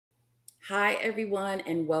Hi, everyone,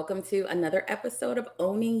 and welcome to another episode of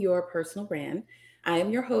Owning Your Personal Brand. I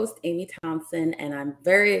am your host, Amy Thompson, and I'm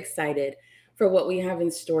very excited for what we have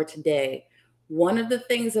in store today. One of the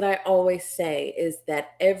things that I always say is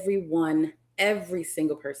that every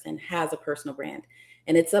single person has a personal brand,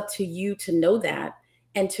 and it's up to you to know that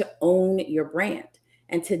and to own your brand.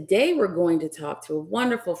 And today we're going to talk to a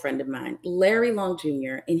wonderful friend of mine, Larry Long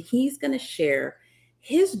Jr., and he's going to share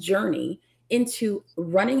his journey into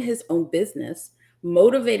running his own business,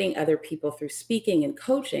 motivating other people through speaking and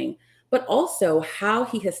coaching, but also how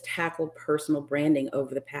he has tackled personal branding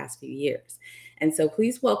over the past few years. And so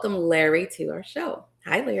please welcome Larry to our show.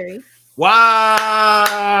 Hi, Larry.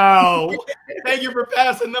 Wow. Thank you for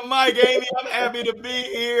passing the mic, Amy. I'm happy to be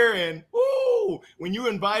here. And when you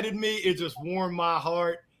invited me, it just warmed my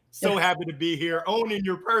heart. So happy to be here, owning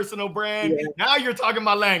your personal brand. Yeah. Now you're talking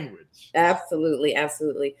my language. Absolutely,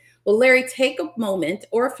 absolutely. Well, Larry, take a moment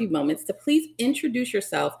or a few moments to please introduce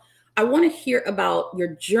yourself. I want to hear about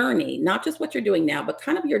your journey, not just what you're doing now, but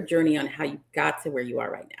kind of your journey on how you got to where you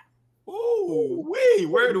are right now.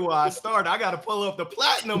 Where do I start? I got to pull up the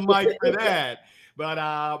platinum mic for that. But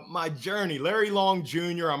my journey, Larry Long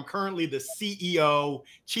Jr., I'm currently the CEO,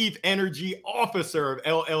 Chief Energy Officer of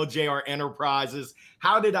LLJR Enterprises.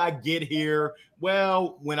 How did I get here?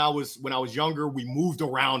 Well, when I was younger, we moved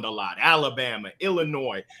around a lot. Alabama,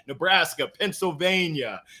 Illinois, Nebraska,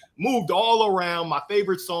 Pennsylvania, moved all around. My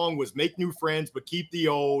favorite song was Make New Friends, but Keep the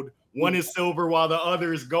Old. One is silver while the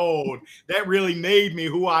other is gold. That really made me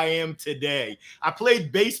who I am today. I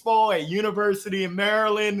played baseball at University of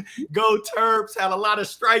Maryland. Go Terps. Had a lot of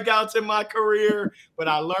strikeouts in my career, but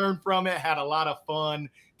I learned from it, had a lot of fun,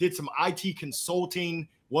 did some IT consulting,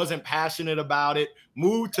 wasn't passionate about it,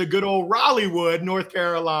 moved to good old Raleighwood, North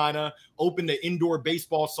Carolina, opened the indoor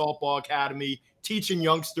baseball softball academy, teaching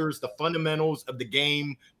youngsters the fundamentals of the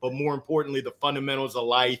game, but more importantly, the fundamentals of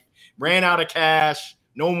life. Ran out of cash.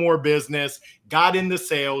 No more business, got into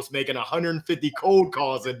sales, making 150 cold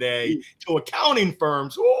calls a day to accounting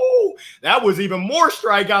firms. Ooh, that was even more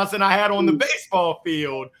strikeouts than I had on the baseball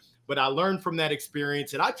field. But I learned from that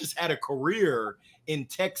experience, and I just had a career in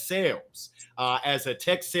tech sales as a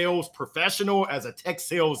tech sales professional, as a tech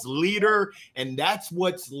sales leader. And that's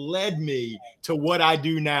what's led me to what I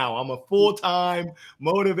do now. I'm a full-time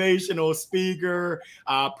motivational speaker,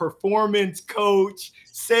 performance coach,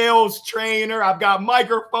 sales trainer. I've got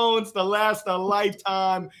microphones to last a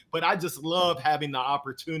lifetime, but I just love having the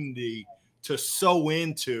opportunity to sow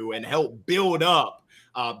into and help build up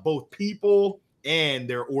both people and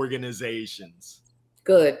their organizations.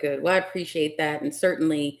 Good, good. Well, I appreciate that. And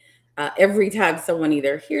certainly every time someone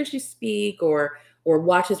either hears you speak or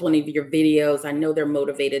watches one of your videos, I know they're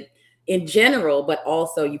motivated in general, but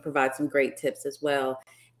also you provide some great tips as well.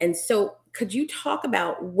 And so could you talk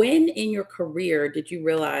about when in your career did you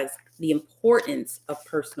realize the importance of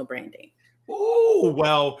personal branding? Oh,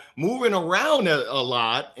 well, moving around a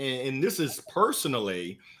lot, and this is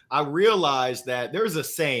personally, I realized that there's a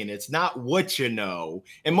saying, it's not what you know.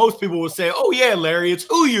 And most people will say, oh, yeah, Larry, it's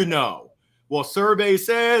who you know. Well, survey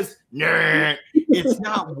says, nah, it's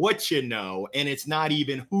not what you know, and it's not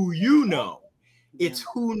even who you know. It's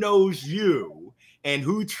who knows you and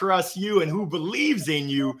who trusts you and who believes in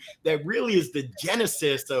you that really is the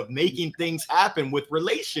genesis of making things happen with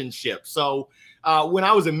relationships. So when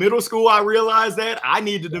I was in middle school, I realized that I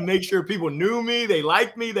needed to make sure people knew me, they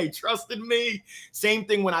liked me, they trusted me. Same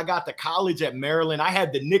thing when I got to college at Maryland. I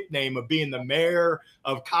had the nickname of being the mayor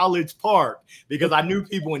of College Park because I knew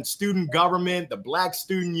people in student government, the Black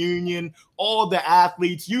Student Union, all the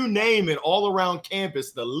athletes, you name it, all around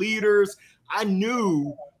campus, the leaders. I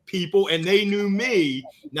knew people and they knew me.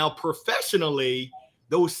 Now, professionally,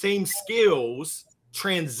 those same skills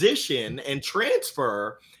transition and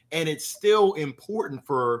transfer, and it's still important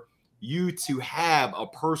for you to have a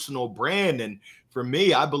personal brand. And for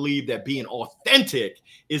me, I believe that being authentic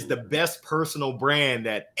is the best personal brand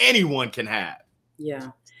that anyone can have.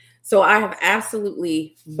 Yeah. So I have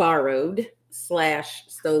absolutely borrowed slash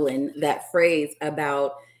stolen that phrase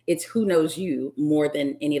about it's who knows you more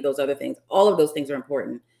than any of those other things. All of those things are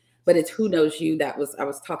important, but it's who knows you. I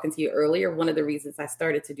was talking to you earlier. One of the reasons I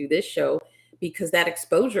started to do this show, because that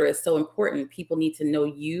exposure is so important. People need to know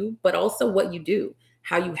you, but also what you do,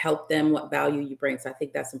 how you help them, what value you bring. So I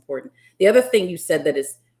think that's important. The other thing you said that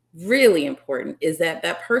is really important is that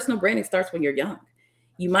that personal branding starts when you're young.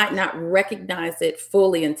 You might not recognize it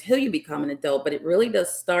fully until you become an adult, but it really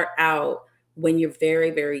does start out when you're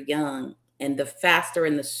very, very young. And the faster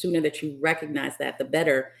and the sooner that you recognize that, the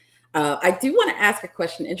better. I do want to ask a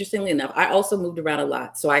question. Interestingly enough, I also moved around a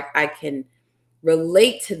lot. So I can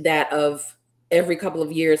relate to that of every couple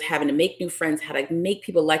of years having to make new friends, how to make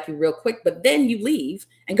people like you real quick, but then you leave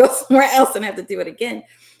and go somewhere else and have to do it again.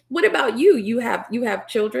 What about you? You have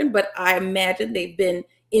children, but I imagine they've been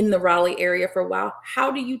in the Raleigh area for a while.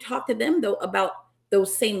 How do you talk to them though about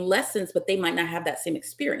those same lessons, but they might not have that same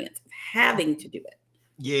experience of having to do it?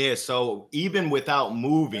 Yeah, so even without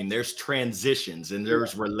moving, there's transitions and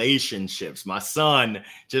there's relationships. My son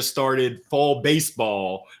just started fall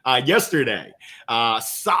baseball yesterday,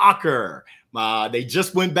 soccer. They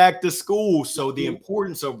just went back to school. So the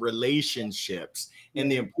importance of relationships and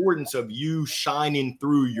the importance of you shining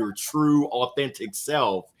through your true, authentic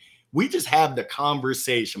self. We just have the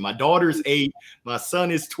conversation. My daughter's 8, my son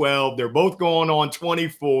is 12. They're both going on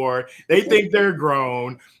 24. They think they're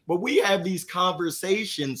grown. But we have these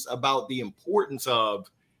conversations about the importance of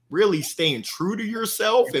really staying true to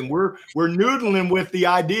yourself. And we're noodling with the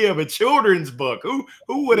idea of a children's book. Who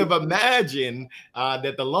would have imagined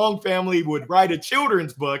that the Long family would write a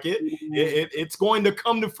children's book? It's going to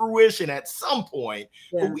come to fruition at some point.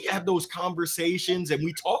 Yeah. But we have those conversations and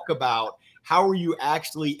we talk about how are you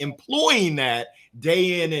actually employing that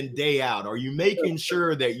day in and day out? Are you making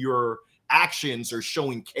sure that your actions are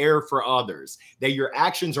showing care for others, that your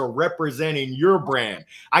actions are representing your brand?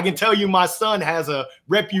 I can tell you my son has a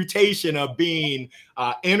reputation of being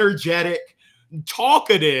energetic,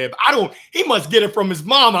 talkative. He must get it from his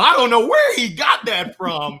mama. I don't know where he got that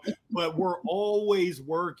from, but we're always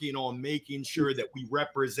working on making sure that we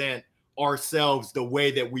represent ourselves the way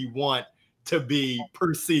that we want to be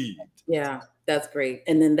perceived. Yeah, that's great.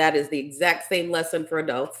 And then that is the exact same lesson for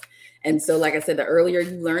adults. And so, like I said, the earlier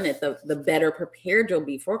you learn it, the better prepared you'll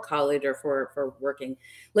be for college or for working.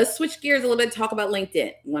 Let's switch gears a little bit, talk about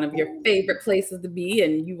LinkedIn, one of your favorite places to be,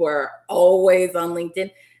 and you are always on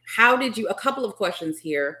LinkedIn. How did you, a couple of questions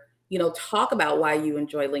here, talk about why you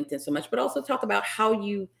enjoy LinkedIn so much, but also talk about how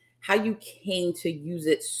you came to use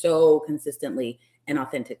it so consistently and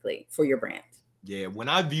authentically for your brand. Yeah, when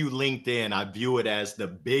I view LinkedIn, I view it as the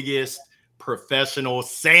biggest professional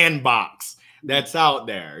sandbox that's out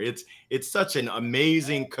there. It's such an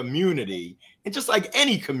amazing community. And just like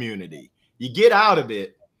any community, you get out of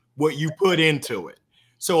it what you put into it.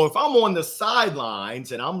 So if I'm on the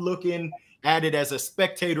sidelines and I'm looking at it as a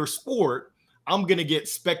spectator sport, I'm going to get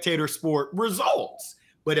spectator sport results.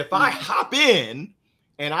 But if I hop in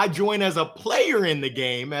and I join as a player in the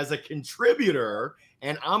game, as a contributor,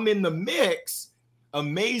 and I'm in the mix,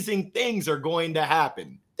 amazing things are going to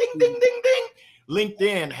happen. Ding, ding, ding, ding.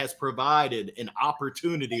 LinkedIn has provided an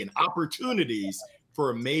opportunity and opportunities for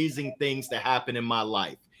amazing things to happen in my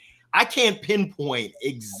life. I can't pinpoint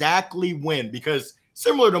exactly when, because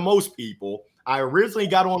similar to most people, I originally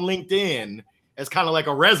got on LinkedIn as kind of like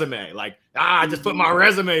a resume, like, I just put my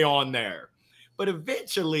resume on there. But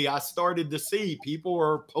eventually I started to see people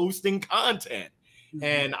are posting content.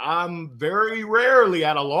 And I'm very rarely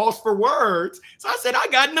at a loss for words. So I said, I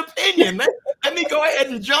got an opinion. Let me go ahead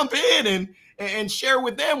and jump in and share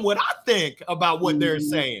with them what I think about what they're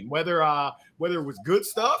saying. Whether it was good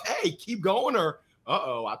stuff, hey, keep going, or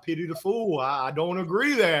I pity the fool. I don't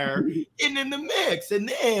agree there. Getting in the mix. And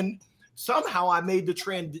then somehow I made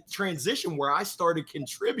the transition where I started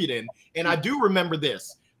contributing. And I do remember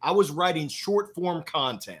this. I was writing short form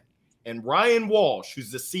content. And Ryan Walsh, who's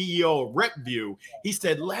the CEO of RepView, he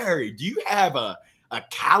said, Larry, do you have a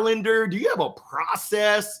calendar? Do you have a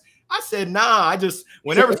process? I said, nah,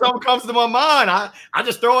 whenever something comes to my mind, I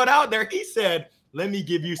just throw it out there. He said, let me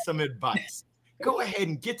give you some advice. Go ahead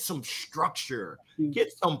and get some structure,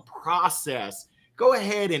 get some process. Go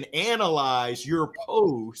ahead and analyze your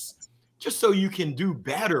posts just so you can do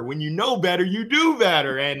better. When you know better, you do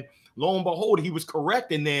better. And lo and behold, he was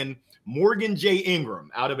correct. And then Morgan J. Ingram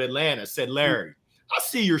out of Atlanta said, Larry, I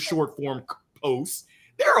see your short form posts.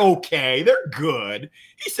 They're okay. They're good.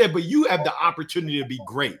 He said, but you have the opportunity to be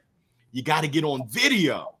great. You got to get on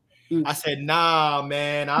video. I said, nah,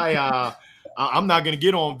 man, I'm not going to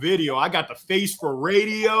get on video. I got the face for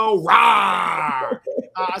radio. Rah!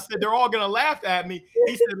 I said, they're all going to laugh at me.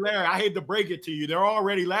 He said, Larry, I hate to break it to you. They're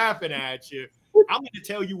already laughing at you. I'm going to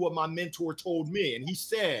tell you what my mentor told me. And he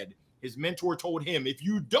said, his mentor told him, if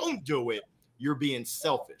you don't do it, you're being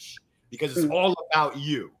selfish because it's all about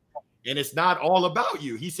you. And it's not all about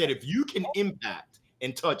you. He said, if you can impact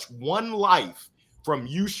and touch one life from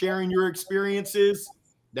you sharing your experiences,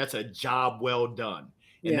 that's a job well done.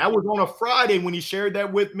 And that was on a Friday when he shared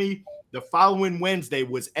that with me. The following Wednesday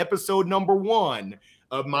was episode number 1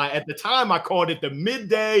 of at the time, I called it the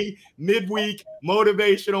midweek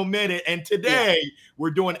motivational minute. And today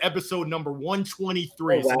we're doing episode number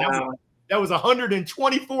 123. Oh, wow. So that was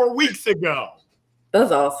 124 weeks ago.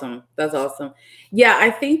 That's awesome. That's awesome. Yeah,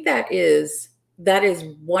 I think that is That is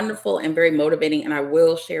wonderful and very motivating. And I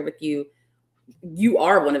will share with you, you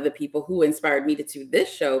are one of the people who inspired me to do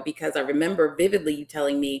this show, because I remember vividly you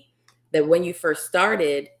telling me that when you first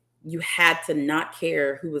started, you had to not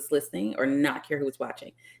care who was listening or not care who was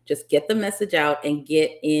watching. Just get the message out and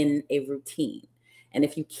get in a routine. And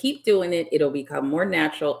if you keep doing it, it'll become more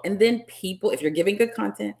natural. And then people, if you're giving good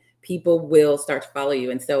content, people will start to follow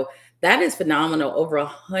you. And so that is phenomenal. Over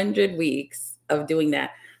 100 weeks of doing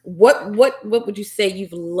that. What would you say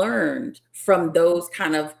you've learned from those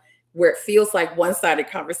kind of, where it feels like one-sided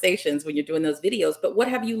conversations when you're doing those videos, but what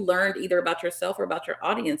have you learned either about yourself or about your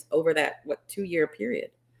audience over that 2-year period?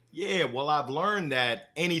 Yeah, well, I've learned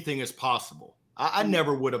that anything is possible. I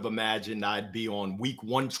never would have imagined I'd be on week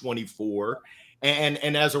 124.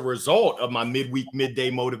 And as a result of my midday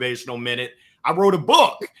motivational minute, I wrote a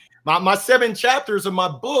book. My 7 chapters of my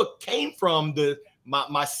book came from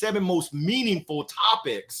my 7 most meaningful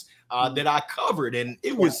topics that I covered. And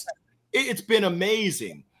it's been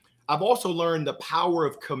amazing. I've also learned the power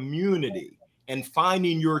of community and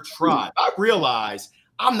finding your tribe. I realize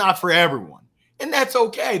I'm not for everyone, and that's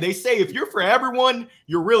okay. They say if you're for everyone,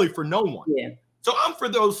 you're really for no one. Yeah. So I'm for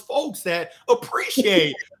those folks that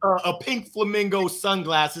appreciate a pink flamingo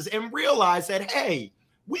sunglasses and realize that, hey,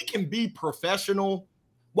 we can be professional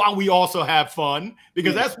while we also have fun,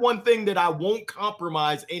 because that's one thing that I won't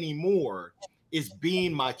compromise anymore, is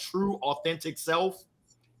being my true authentic self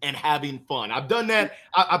and having fun. I've done that.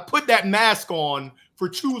 I put that mask on for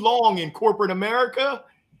too long in corporate America.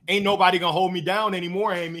 Ain't nobody gonna hold me down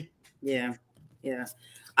anymore, Amy. Yeah. Yeah.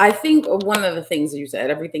 I think one of the things you said,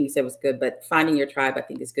 everything you said was good, but finding your tribe, I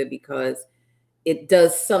think, is good, because it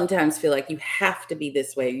does sometimes feel like you have to be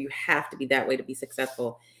this way, you have to be that way to be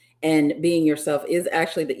successful. And being yourself is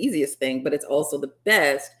actually the easiest thing, but it's also the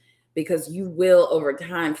best, because you will over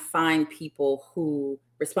time find people who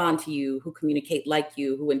respond to you, who communicate like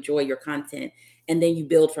you, who enjoy your content, and then you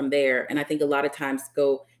build from there. And I think a lot of times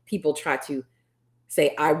people try to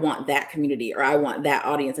say, I want that community or I want that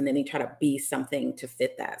audience, and then they try to be something to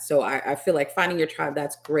fit that. So I feel like finding your tribe,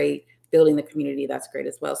 that's great. Building the community, that's great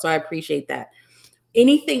as well. So I appreciate that.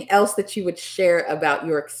 Anything else that you would share about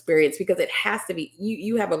your experience? Because it has to be,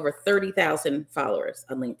 you have over 30,000 followers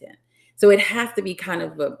on LinkedIn. So it has to be kind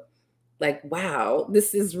of like, wow,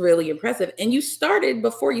 this is really impressive. And you started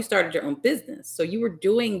before you started your own business. So you were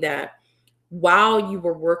doing that while you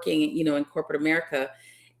were working, in corporate America.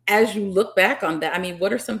 As you look back on that, I mean,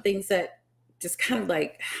 what are some things that just kind of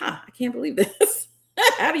like, I can't believe this.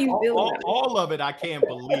 How do you feel about it? All of it I can't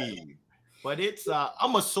believe. But it's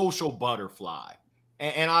I'm a social butterfly,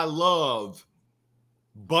 and I love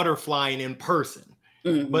butterflying in person.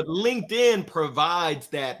 But LinkedIn provides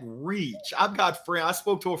that reach. I've got friends. I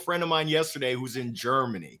spoke to a friend of mine yesterday who's in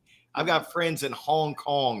Germany. I've got friends in Hong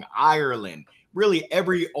Kong, Ireland, really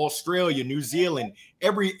every Australia, New Zealand,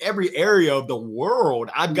 every area of the world.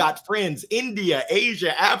 I've got friends, India,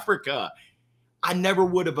 Asia, Africa. I never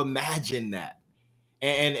would have imagined that.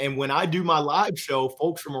 And when I do my live show,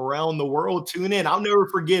 folks from around the world tune in. I'll never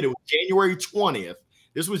forget, it was January 20th.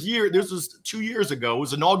 This was 2 years ago. It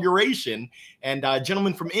was inauguration. And a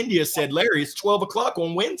gentleman from India said, Larry, it's 12 o'clock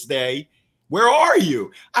on Wednesday. Where are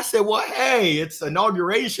you? I said, well, hey, it's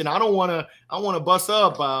inauguration. I want to bust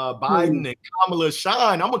up Biden and Kamala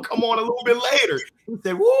shine. I'm going to come on a little bit later. He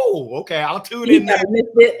said, whoa, okay, I'll tune in there.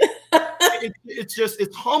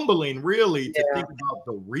 It's humbling, really, to think about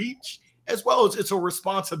the reach, as well as it's a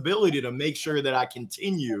responsibility to make sure that I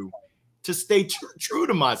continue to stay true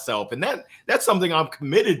to myself. And that's something I'm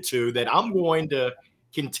committed to, that I'm going to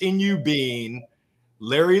continue being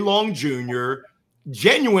Larry Long Jr.,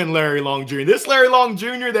 genuine Larry Long Jr. This Larry Long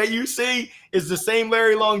Jr. that you see is the same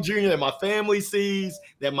Larry Long Jr. that my family sees,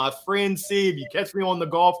 that my friends see. If you catch me on the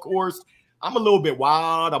golf course, I'm a little bit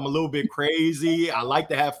wild. I'm a little bit crazy. I like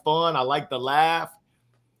to have fun. I like to laugh.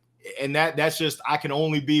 And that's just, I can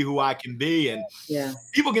only be who I can be. And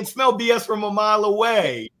people can smell BS from a mile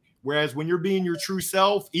away. Whereas when you're being your true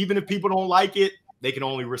self, even if people don't like it, they can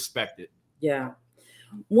only respect it. Yeah.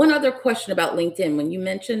 One other question about LinkedIn. When you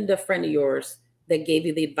mentioned a friend of yours that gave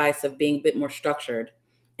you the advice of being a bit more structured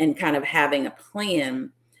and kind of having a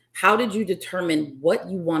plan, how did you determine what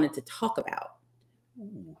you wanted to talk about?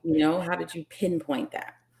 How did you pinpoint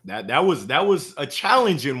that? That was a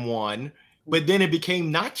challenging one, but then it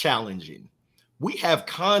became not challenging. We have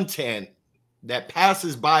content that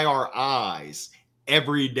passes by our eyes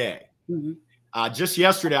every day. Just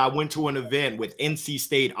yesterday, I went to an event with NC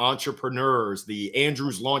State entrepreneurs, the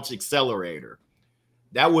Andrews Launch Accelerator.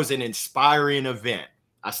 That was an inspiring event.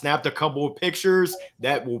 I snapped a couple of pictures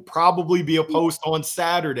that will probably be a post on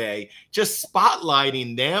Saturday, just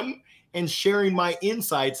spotlighting them and sharing my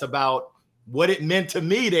insights about what it meant to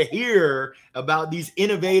me to hear about these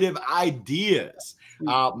innovative ideas.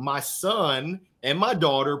 My son and my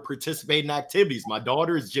daughter participate in activities. My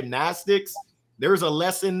daughter is gymnastics. There's a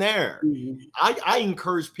lesson there. Mm-hmm. I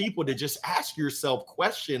encourage people to just ask yourself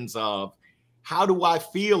questions of, how do I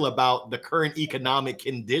feel about the current economic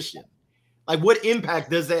condition? Like, what impact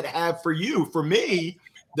does that have for you? For me,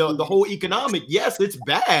 the whole economic, yes, it's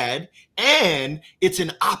bad, and it's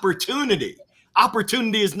an opportunity.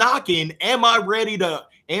 Opportunity is knocking. Am I ready to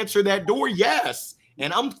answer that door? Yes.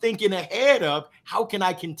 And I'm thinking ahead of, how can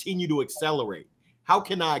I continue to accelerate? How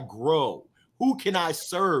can I grow? Who can I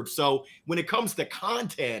serve? So when it comes to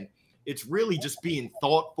content, it's really just being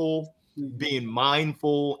thoughtful, being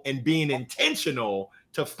mindful, and being intentional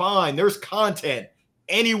to find there's content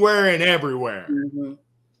anywhere and everywhere. Mm-hmm.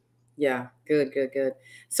 Yeah, good.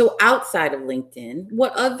 So outside of LinkedIn,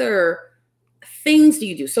 what other things do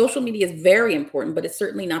you do? Social media is very important, but it's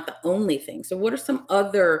certainly not the only thing. So what are some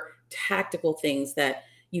other tactical things that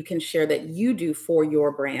you can share that you do for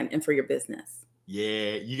your brand and for your business?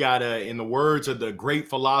 Yeah, you gotta, in the words of the great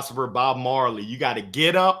philosopher Bob Marley, you gotta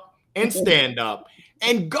get up and stand up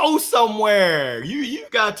and go somewhere. You've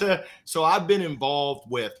got to. So I've been involved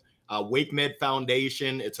with WakeMed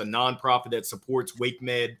Foundation. It's a nonprofit that supports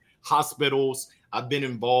WakeMed hospitals. I've been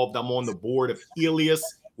involved. I'm on the board of Helios,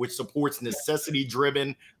 which supports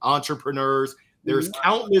necessity-driven entrepreneurs. There's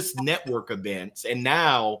countless network events, and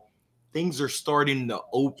now things are starting to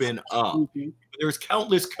open up. There's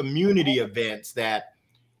countless community events that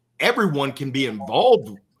everyone can be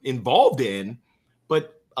involved in,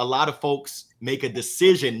 but a lot of folks make a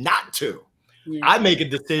decision not to. I make a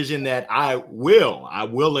decision that I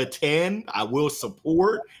will attend, I will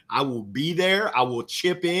support, I will be there, I will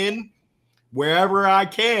chip in wherever I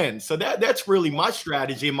can. So that's really my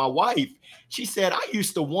strategy. And my wife, she said, I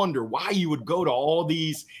used to wonder why you would go to all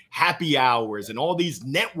these happy hours and all these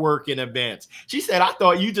networking events. She said, I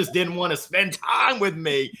thought you just didn't want to spend time with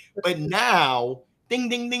me. But now, ding,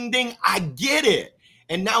 ding, ding, ding, I get it.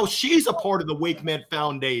 And now she's a part of the WakeMed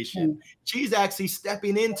Foundation. She's actually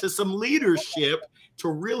stepping into some leadership to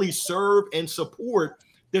really serve and support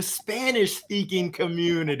the Spanish-speaking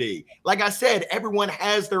community. Like I said, everyone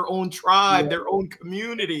has their own tribe, their own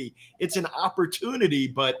community. It's an opportunity,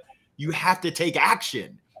 but you have to take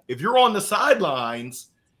action. If you're on the sidelines,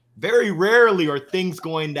 very rarely are things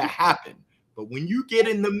going to happen. But when you get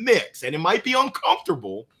in the mix, and it might be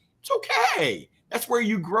uncomfortable, it's okay. That's where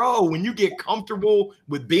you grow. When you get comfortable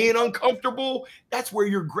with being uncomfortable, that's where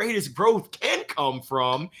your greatest growth can come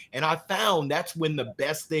from. And I found that's when the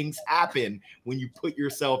best things happen, when you put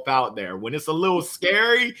yourself out there. When it's a little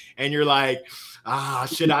scary and you're like,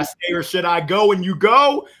 should I stay or should I go? And you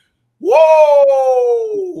go,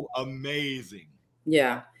 whoa, amazing.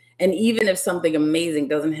 Yeah. And even if something amazing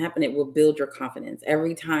doesn't happen, it will build your confidence.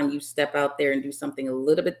 Every time you step out there and do something a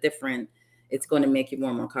little bit different, it's going to make you more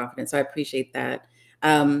and more confident. So I appreciate that.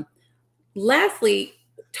 Lastly,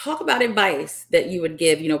 talk about advice that you would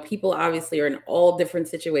give. You know, people obviously are in all different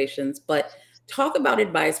situations, but talk about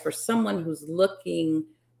advice for someone who's looking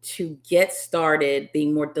to get started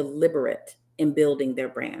being more deliberate in building their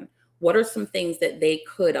brand. What are some things that they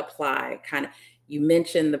could apply? Kind of, you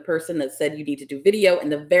mentioned the person that said you need to do video,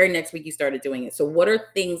 and the very next week you started doing it. So what are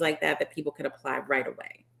things like that that people could apply right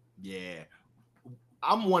away? Yeah.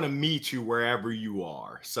 I want to meet you wherever you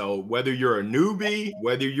are. So whether you're a newbie,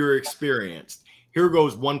 whether you're experienced, here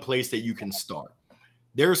goes one place that you can start.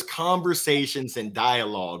 There's conversations and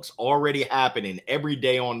dialogues already happening every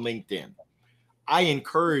day on LinkedIn. I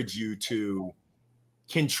encourage you to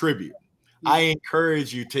contribute. I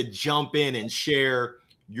encourage you to jump in and share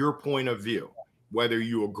your point of view, whether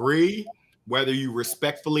you agree, whether you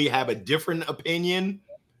respectfully have a different opinion,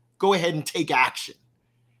 go ahead and take action.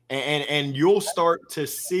 And you'll start to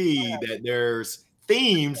see that there's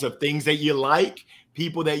themes of things that you like,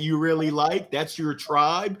 people that you really like. That's your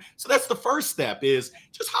tribe. So that's the first step, is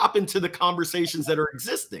just hop into the conversations that are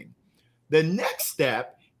existing. The next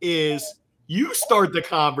step is you start the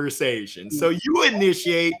conversation. So you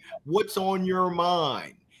initiate what's on your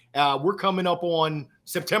mind. We're coming up on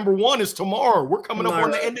September 1 is tomorrow. We're coming up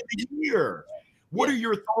on the end of the year. What are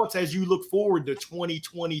your thoughts as you look forward to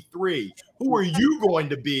 2023? Who are you going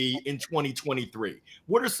to be in 2023?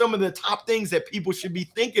 What are some of the top things that people should be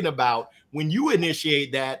thinking about when you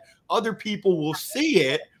initiate that? Other people will see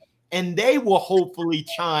it and they will hopefully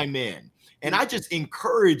chime in. And I just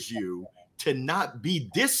encourage you to not be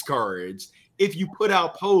discouraged if you put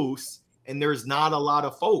out posts and there's not a lot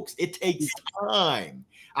of folks. It takes time.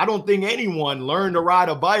 I don't think anyone learned to ride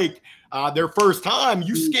a bike their first time,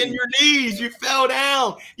 you skinned your knees, you fell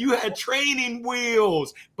down, you had training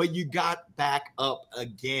wheels, but you got back up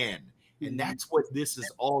again. And that's what this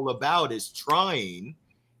is all about, is trying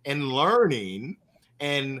and learning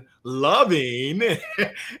and loving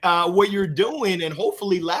what you're doing, and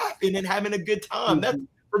hopefully laughing and having a good time. That's,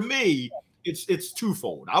 for me, it's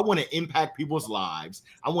twofold. I want to impact people's lives.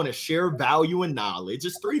 I want to share value and knowledge.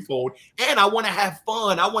 It's threefold. And I want to have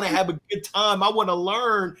fun. I want to have a good time. I want to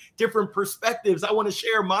learn different perspectives. I want to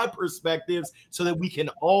share my perspectives so that we can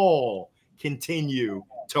all continue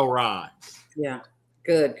to rise. Yeah.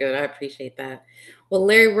 Good. I appreciate that. Well,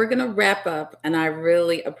 Larry, we're going to wrap up, and I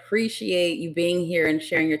really appreciate you being here and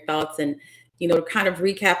sharing your thoughts. And, to kind of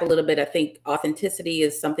recap a little bit, I think authenticity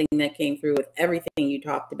is something that came through with everything you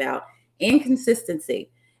talked about, and consistency.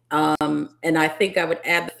 And I think I would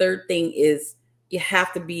add the third thing is you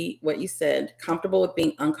have to be, what you said, comfortable with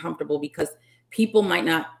being uncomfortable, because people might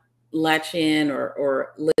not latch in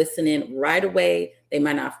or listen in right away. They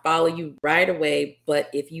might not follow you right away, but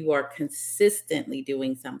if you are consistently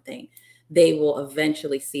doing something, they will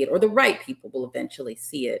eventually see it, or the right people will eventually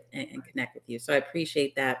see it and connect with you. So I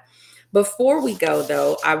appreciate that. Before we go,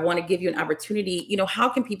 though, I want to give you an opportunity. How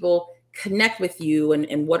can people connect with you,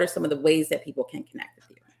 and what are some of the ways that people can connect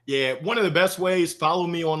with you? Yeah, one of the best ways, follow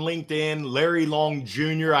me on LinkedIn, Larry Long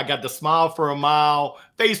Jr. I got the smile for a mile,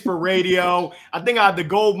 face for radio. I think I have the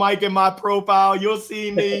gold mic in my profile. You'll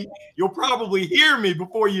see me. You'll probably hear me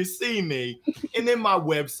before you see me. And then my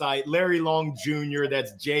website, Larry Long Jr.,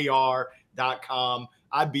 that's jr.com.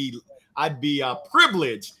 I'd be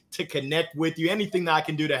privileged to connect with you. Anything that I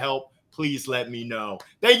can do to help, please let me know.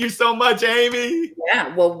 Thank you so much, Amy.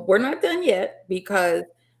 Yeah, well, we're not done yet, because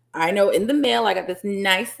I know in the mail I got this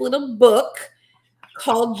nice little book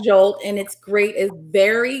called Jolt, and it's great. It's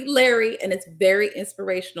very Larry, and it's very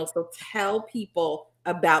inspirational. So tell people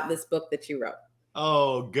about this book that you wrote.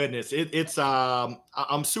 Oh goodness,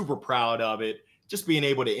 I'm super proud of it. Just being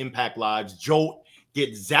able to impact lives. Jolt,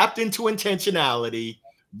 get zapped into intentionality,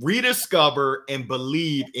 rediscover and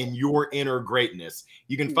believe in your inner greatness.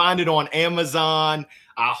 You can find it on Amazon.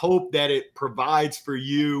 I hope that it provides for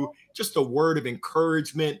you just a word of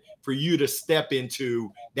encouragement for you to step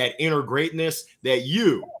into that inner greatness that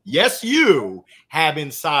you, yes, you have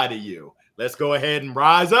inside of you. Let's go ahead and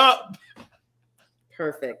rise up.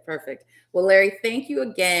 Perfect. Well, Larry, thank you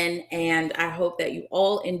again. And I hope that you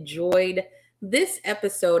all enjoyed this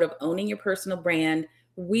episode of Owning Your Personal Brand.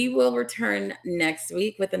 We will return next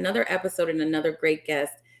week with another episode and another great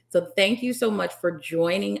guest. So thank you so much for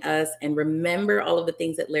joining us. And remember all of the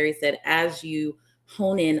things that Larry said as you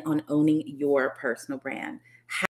hone in on owning your personal brand.